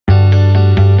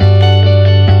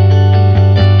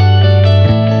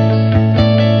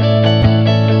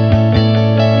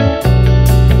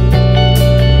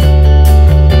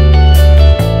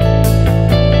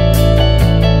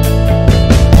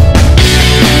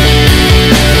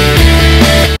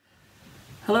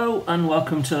Hello and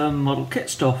welcome to Model Kit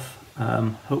Stuff.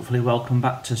 Hopefully welcome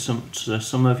back to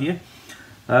some of you.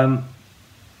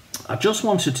 I just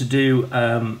wanted to do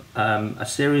a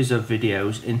series of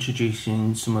videos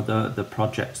introducing some of the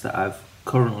projects that I've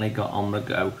currently got on the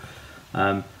go.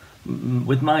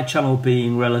 With my channel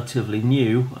being relatively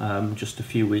new, just a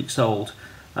few weeks old,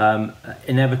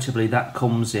 inevitably that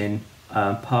comes in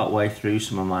part way through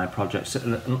some of my projects.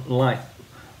 Like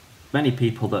many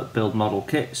people that build model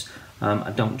kits,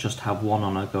 I don't just have one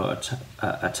on a go at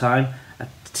a time. I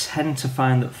tend to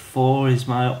find that 4 is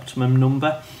my optimum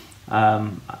number,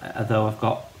 although I've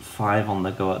got 5 on the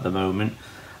go at the moment.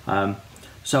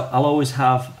 So I'll always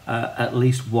have at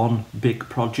least one big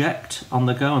project on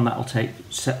the go, and that'll take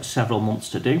several months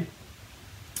to do.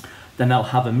 Then I'll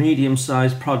have a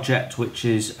medium-sized project which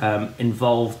is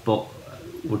involved but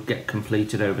would get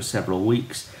completed over several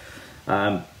weeks.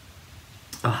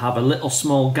 I'll have a little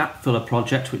small gap filler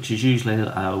project, which is usually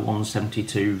a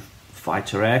 172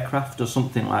 fighter aircraft or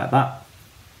something like that,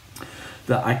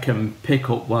 that I can pick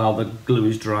up while the glue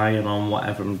is drying on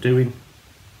whatever I'm doing.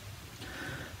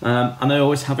 And I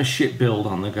always have a ship build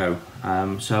on the go.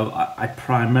 So I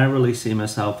primarily see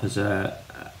myself as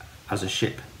a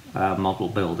ship model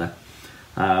builder,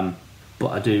 but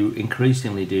I do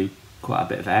increasingly do quite a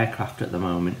bit of aircraft at the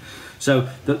moment. So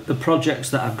the projects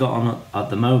that I've got on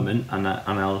at the moment, and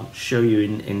I'll show you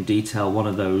in detail one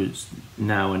of those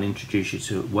now and introduce you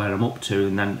to where I'm up to,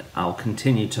 and then I'll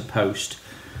continue to post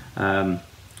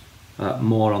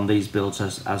more on these builds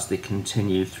as they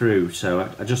continue through. So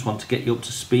I just want to get you up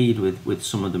to speed with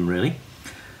some of them really.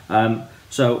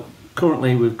 So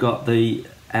currently we've got the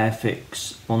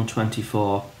Airfix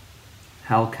 124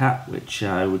 Hellcat, which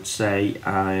I would say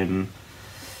I'm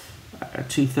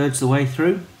 2/3 the way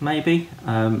through, maybe.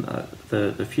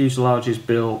 The fuselage is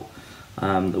built,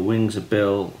 the wings are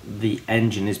built, the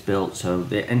engine is built, so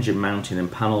the engine mounting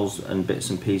and panels and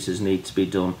bits and pieces need to be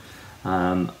done,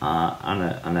 and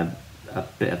a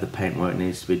bit of the paintwork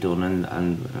needs to be done,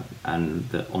 and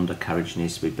the undercarriage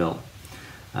needs to be built.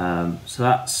 So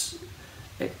that's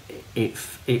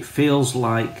it feels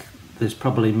like there's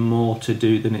probably more to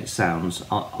do than it sounds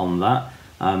on that.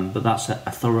 But that's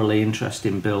a thoroughly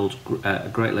interesting build, a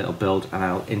great little build, and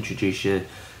I'll introduce you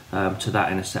to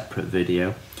that in a separate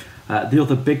video. The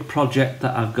other big project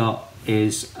that I've got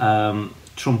is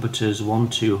Trumpeter's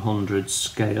 1/200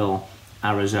 scale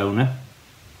Arizona,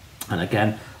 and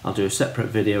again I'll do a separate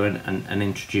video and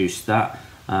introduce that.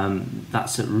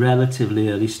 That's at relatively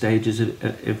early stages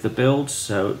of the build,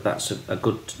 so that's a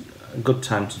good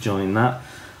time to join that.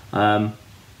 I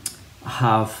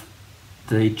have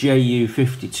the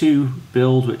JU52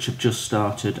 build, which I've just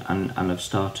started, and I've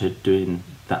started doing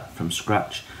that from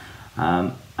scratch.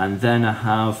 And then I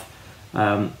have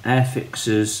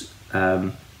Airfix's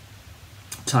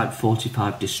Type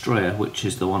 45 Destryer, which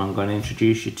is the one I'm going to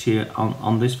introduce you to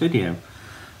on this video.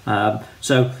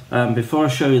 So before I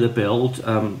show you the build,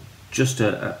 just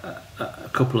a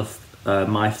couple of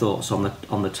my thoughts on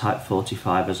the Type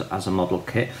 45 as a model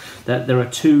kit. There are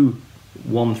two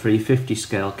 1/350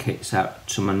 scale kits out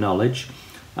to my knowledge.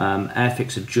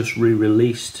 Airfix have just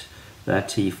re-released their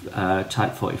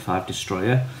Type 45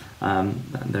 Destroyer.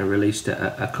 They released it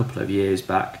a couple of years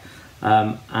back,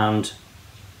 and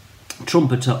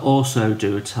Trumpeter also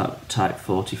do a Type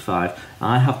 45.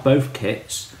 I have both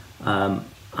kits,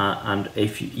 and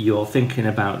if you're thinking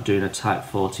about doing a Type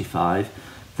 45,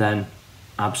 then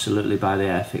absolutely buy the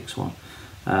Airfix one.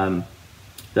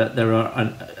 That there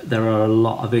are a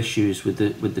lot of issues with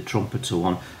the Trumpeter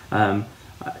one, and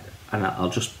I'll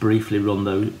just briefly run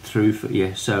those through for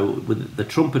you. So with the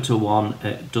Trumpeter one,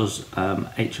 it does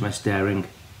HMS Daring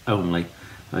only,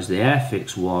 whereas the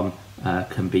Airfix one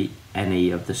can be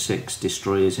any of the 6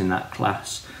 destroyers in that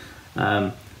class.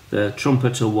 The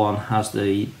Trumpeter one has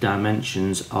the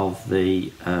dimensions of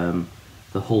the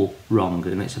hull wrong,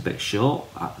 and it's a bit short.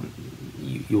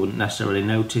 You wouldn't necessarily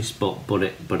notice, but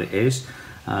it is.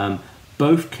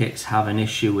 Both kits have an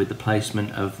issue with the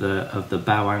placement of the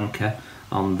bow anchor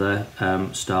on the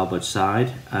starboard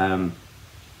side,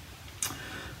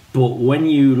 but when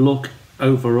you look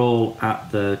overall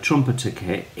at the Trumpeter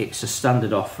kit, it's a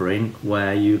standard offering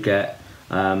where you get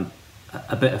a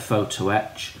bit of photo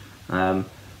etch,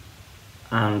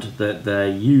 and the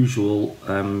usual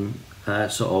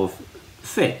sort of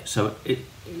fit. So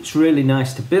it's really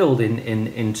nice to build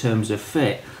in terms of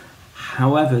fit.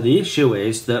 However, the issue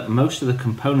is that most of the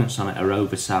components on it are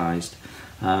oversized.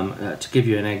 To give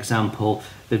you an example,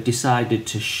 they've decided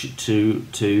to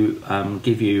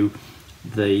give you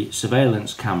the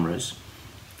surveillance cameras,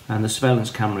 and the surveillance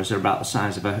cameras are about the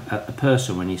size of a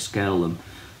person when you scale them.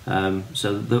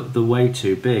 so they're way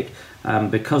too big.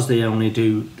 Because they only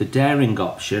do the daring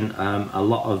option, a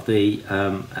lot of the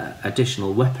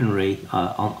additional weaponry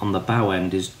on the bow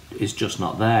end is just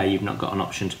not there. You've not got an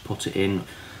option to put it in.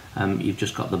 You've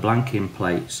just got the blanking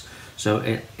plates, so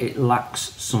it lacks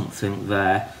something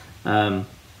there.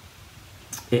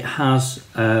 It has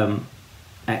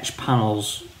etched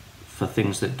panels for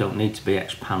things that don't need to be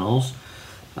etched panels,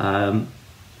 but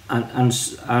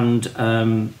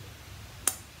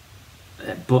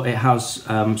it has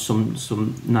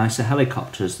some nicer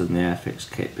helicopters than the Airfix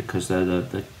kit, because they're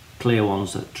the clear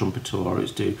ones that Trumpeter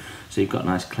always do. So you've got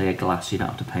nice clear glass. You don't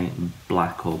have to paint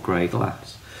black or grey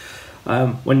glass.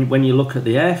 When you look at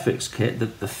the Airfix kit,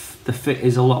 the fit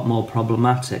is a lot more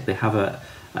problematic. They have a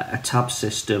tab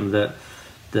system that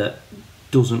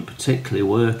doesn't particularly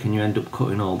work, and you end up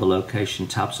cutting all the location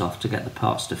tabs off to get the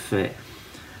parts to fit.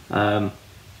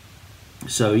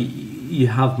 So you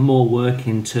have more work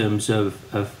in terms of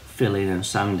filling and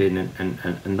sanding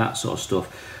and that sort of stuff,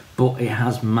 but it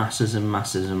has masses and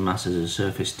masses and masses of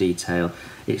surface detail.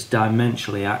 It's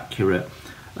dimensionally accurate.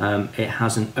 It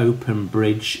has an open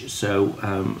bridge, so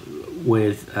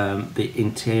with the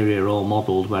interior all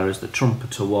modelled, whereas the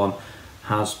Trumpeter one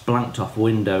has blanked off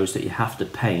windows that you have to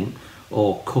paint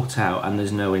or cut out, and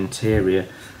there's no interior.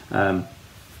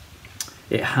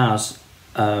 It has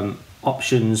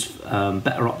options,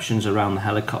 better options around the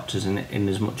helicopters in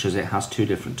as much as it has two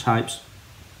different types,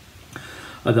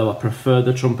 although I prefer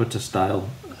the Trumpeter style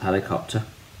helicopter.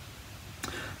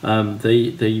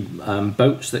 The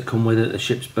boats that come with it, the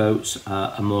ship's boats,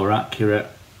 are more accurate.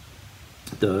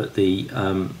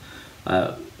 The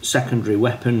secondary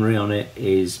weaponry on it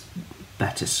is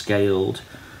better scaled,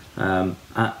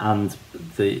 and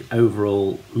the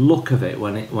overall look of it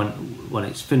when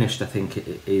it's finished, I think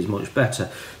it is much better.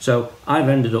 So I've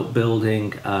ended up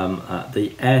building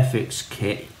the Airfix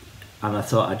kit, and I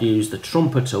thought I'd use the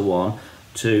Trumpeter one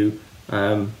to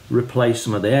replace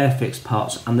some of the Airfix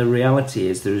parts, and the reality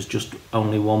is there is just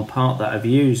only one part that I've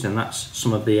used, and that's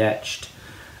some of the etched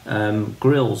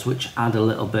grills, which add a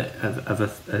little bit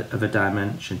of a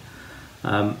dimension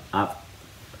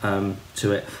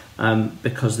to it,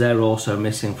 because they're also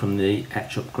missing from the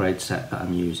etch upgrade set that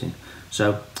I'm using.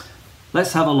 So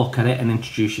let's have a look at it and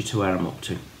introduce you to where I'm up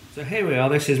to. So here we are.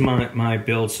 This is my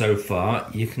build so far.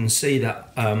 You can see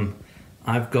that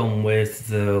I've gone with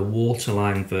the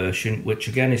waterline version, which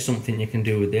again is something you can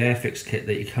do with the Airfix kit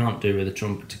that you can't do with the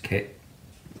Trumpeter kit,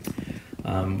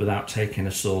 without taking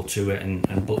a saw to it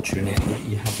and butchering it.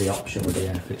 You have the option with the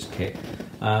Airfix kit,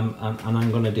 and I'm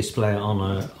going to display it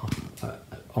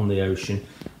on the ocean.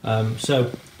 So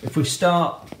if we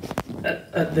start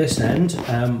at this end,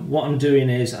 what I'm doing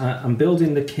is I'm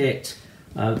building the kit.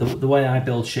 The way I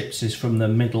build ships is from the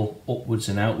middle upwards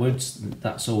and outwards.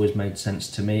 That's always made sense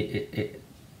to me.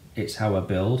 It's how I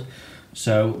build.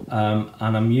 So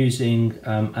and I'm using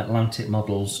Atlantic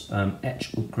Models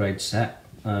etch upgrade set,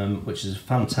 which is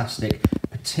fantastic.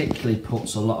 Particularly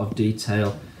puts a lot of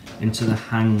detail into the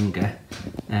hangar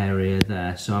area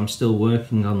there. So I'm still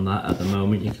working on that at the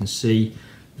moment. You can see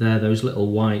there those little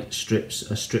white strips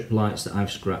are strip lights that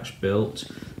I've scratch built.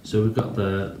 So we've got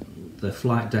the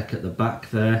flight deck at the back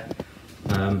there.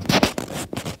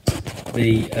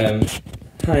 The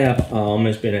HIAB arm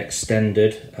has been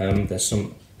extended. There's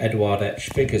some Edward etch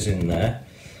figures in there,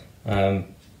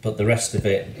 but the rest of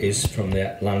it is from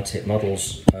the Atlantic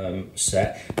Models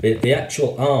set. The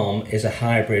actual arm is a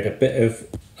hybrid, a bit of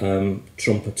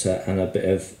Trumpeter and a bit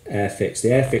of Airfix. The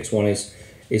Airfix one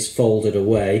is folded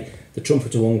away. The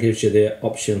Trumpeter one gives you the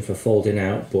option for folding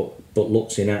out, but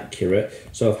looks inaccurate.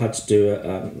 So I've had to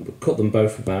do cut them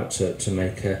both about to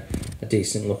make a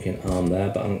decent looking arm there,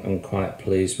 but I'm quite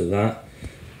pleased with that.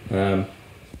 The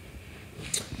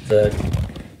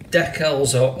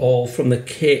decals are all from the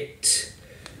kit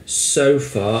so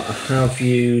far. I have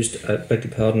used, beg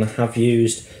your pardon, I have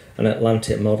used an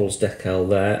Atlantic Models decal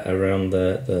there around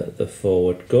the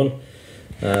forward gun,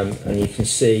 and you can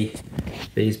see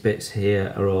these bits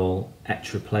here are all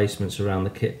etch replacements around the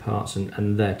kit parts,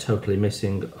 and they're totally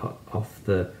missing off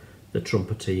the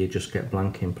Trumpeter. You just get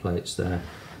blanking plates there.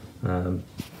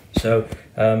 So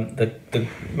the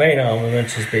main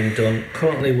armament has been done.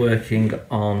 Currently working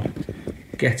on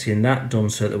getting that done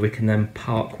so that we can then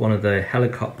park one of the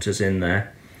helicopters in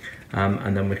there,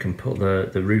 and then we can put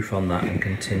the roof on that and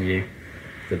continue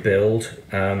the build.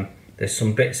 There's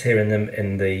some bits here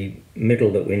in the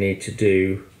middle that we need to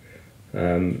do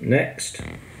next.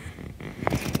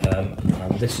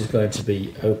 And this is going to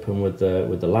be open with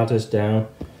the ladders down,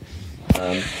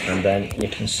 and then you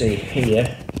can see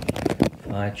here,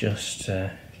 I just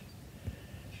have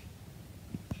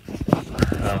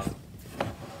have,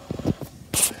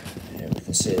 here we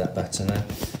can see that better now.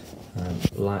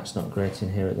 Light's not great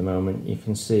in here at the moment. You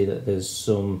can see that there's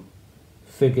some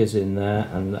figures in there,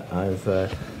 and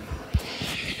I've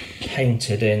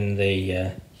painted in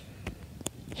the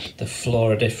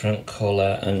floor a different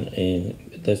colour, and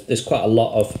there's quite a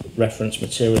lot of reference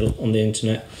material on the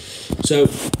internet. So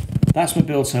that's my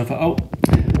build so far. Oh,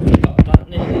 we've got that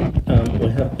nearly. We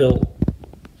have built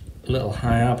a little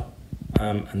HIAB,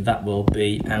 and that will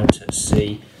be out at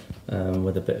sea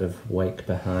with a bit of wake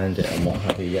behind it and what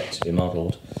have you, yet to be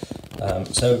modelled.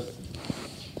 So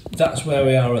that's where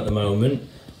we are at the moment.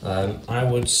 I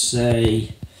would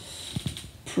say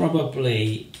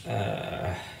probably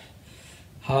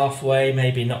halfway,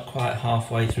 maybe not quite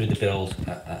halfway through the build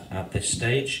at this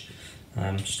stage.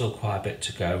 Still quite a bit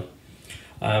to go.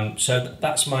 So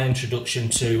that's my introduction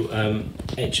to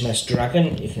HMS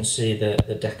Dragon. You can see the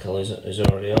decal is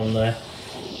already on there.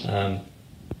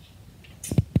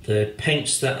 The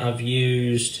paints that I've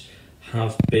used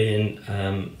have been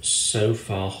so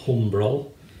far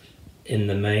Humbrol in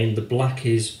the main. The black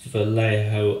is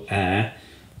Vallejo Air.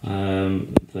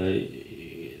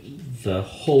 The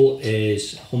hull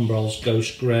is Humbrol's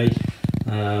Ghost Grey,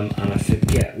 and I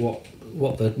forget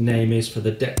what the name is for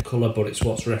the deck colour, but it's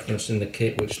what's referenced in the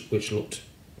kit, which looked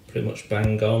pretty much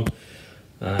bang on.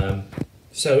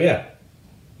 So yeah,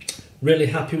 really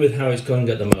happy with how it's going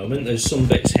at the moment. There's some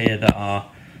bits here that are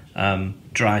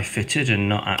dry fitted and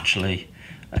not actually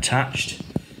attached.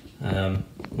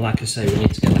 Like I say, we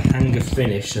need to get the hanger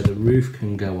finished so the roof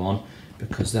can go on,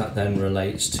 because that then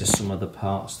relates to some of the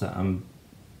parts that I'm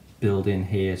building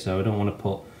here. So I don't want to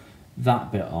put that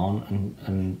bit on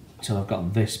until I've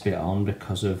got this bit on,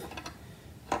 because of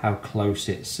how close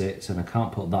it sits, and I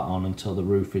can't put that on until the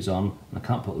roof is on, and I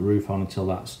can't put the roof on until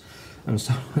that's, and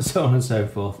so on and so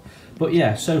forth. But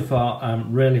yeah, so far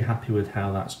I'm really happy with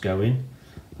how that's going.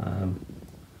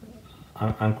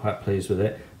 I'm quite pleased with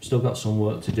it. Still got some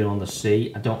work to do on the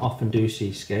sea. I don't often do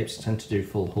seascapes, I tend to do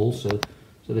full hull, so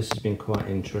this has been quite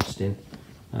interesting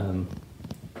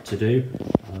to do.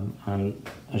 And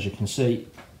as you can see,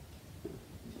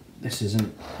 this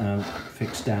isn't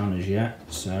fixed down as yet,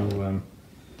 so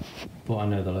but I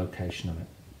know the location of it.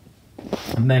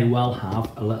 I may well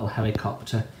have a little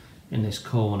helicopter in this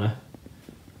corner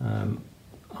on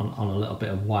a little bit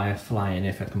of wire flying.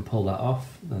 If I can pull that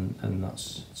off, then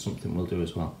that's something we'll do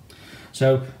as well.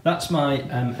 So that's my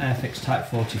Airfix Type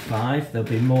 45. There'll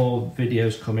be more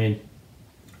videos coming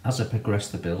as I progress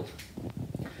the build.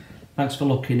 Thanks for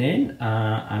looking in,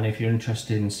 and if you're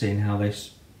interested in seeing how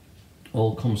this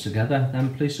all comes together,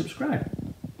 then please subscribe.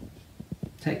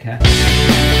 Take care.